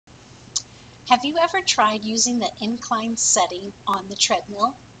Have you ever tried using the incline setting on the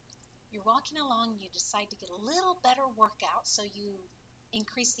treadmill? You're walking along and you decide to get a little better workout, so you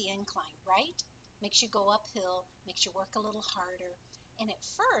increase the incline, right? Makes you go uphill, makes you work a little harder. And at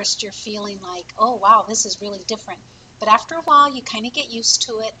first you're feeling like, oh wow, this is really different. But after a while you kind of get used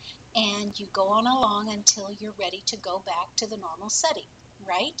to it and you go on along until you're ready to go back to the normal setting,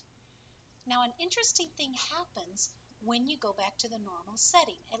 right? Now an interesting thing happens when you go back to the normal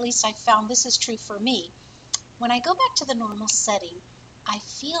setting. At least I found this is true for me. When I go back to the normal setting, I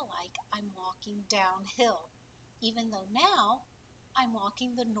feel like I'm walking downhill, even though now I'm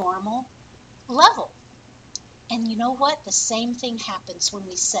walking the normal level. And you know what? The same thing happens when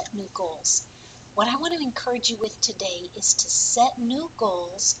we set new goals. What I want to encourage you with today is to set new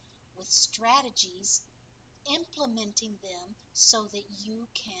goals with strategies, implementing them so that you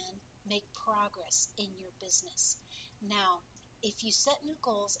can make progress in your business. Now, if you set new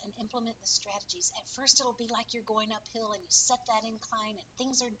goals and implement the strategies, at first it'll be like you're going uphill and you set that incline and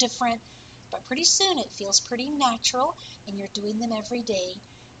things are different, but pretty soon it feels pretty natural and you're doing them every day.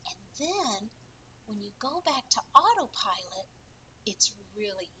 And then when you go back to autopilot, it's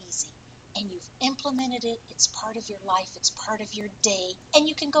really easy. And you've implemented it, it's part of your life, it's part of your day, and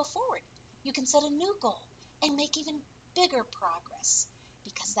you can go forward. You can set a new goal and make even bigger progress,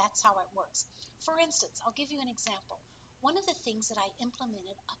 because that's how it works. For instance, I'll give you an example. One of the things that I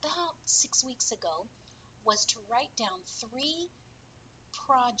implemented about 6 weeks ago was to write down 3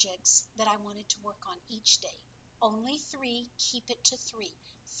 projects that I wanted to work on each day. Only 3, keep it to 3.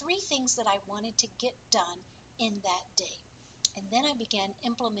 3 things that I wanted to get done in that day. And then I began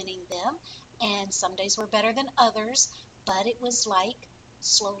implementing them, and some days were better than others, but it was like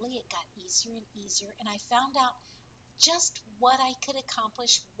slowly it got easier and easier, and I found out just what I could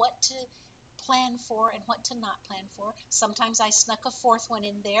accomplish, what to plan for and what to not plan for. Sometimes I snuck a 4th one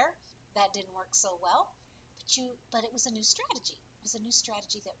in there. That didn't work so well, but it was a new strategy. It was a new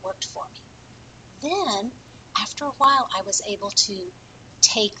strategy that worked for me. Then, after a while, I was able to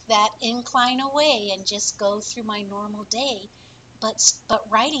take that incline away and just go through my normal day, but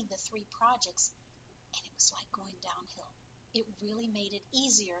writing the 3 projects, and it was like going downhill. It really made it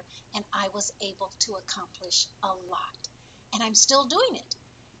easier, and I was able to accomplish a lot. And I'm still doing it.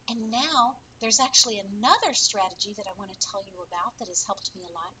 And now there's actually another strategy that I want to tell you about that has helped me a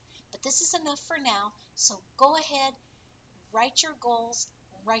lot. But this is enough for now. So go ahead, write your goals,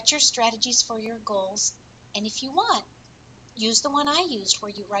 write your strategies for your goals. And if you want, use the one I used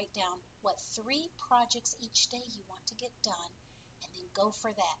where you write down what 3 projects each day you want to get done, and then go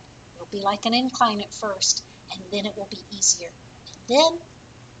for that. It'll be like an incline at first, and then it will be easier. And then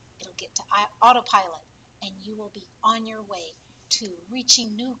it'll get to autopilot, and you will be on your way to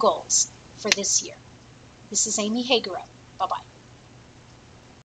reaching new goals for this year. This is Amy Hagerup. Bye-bye.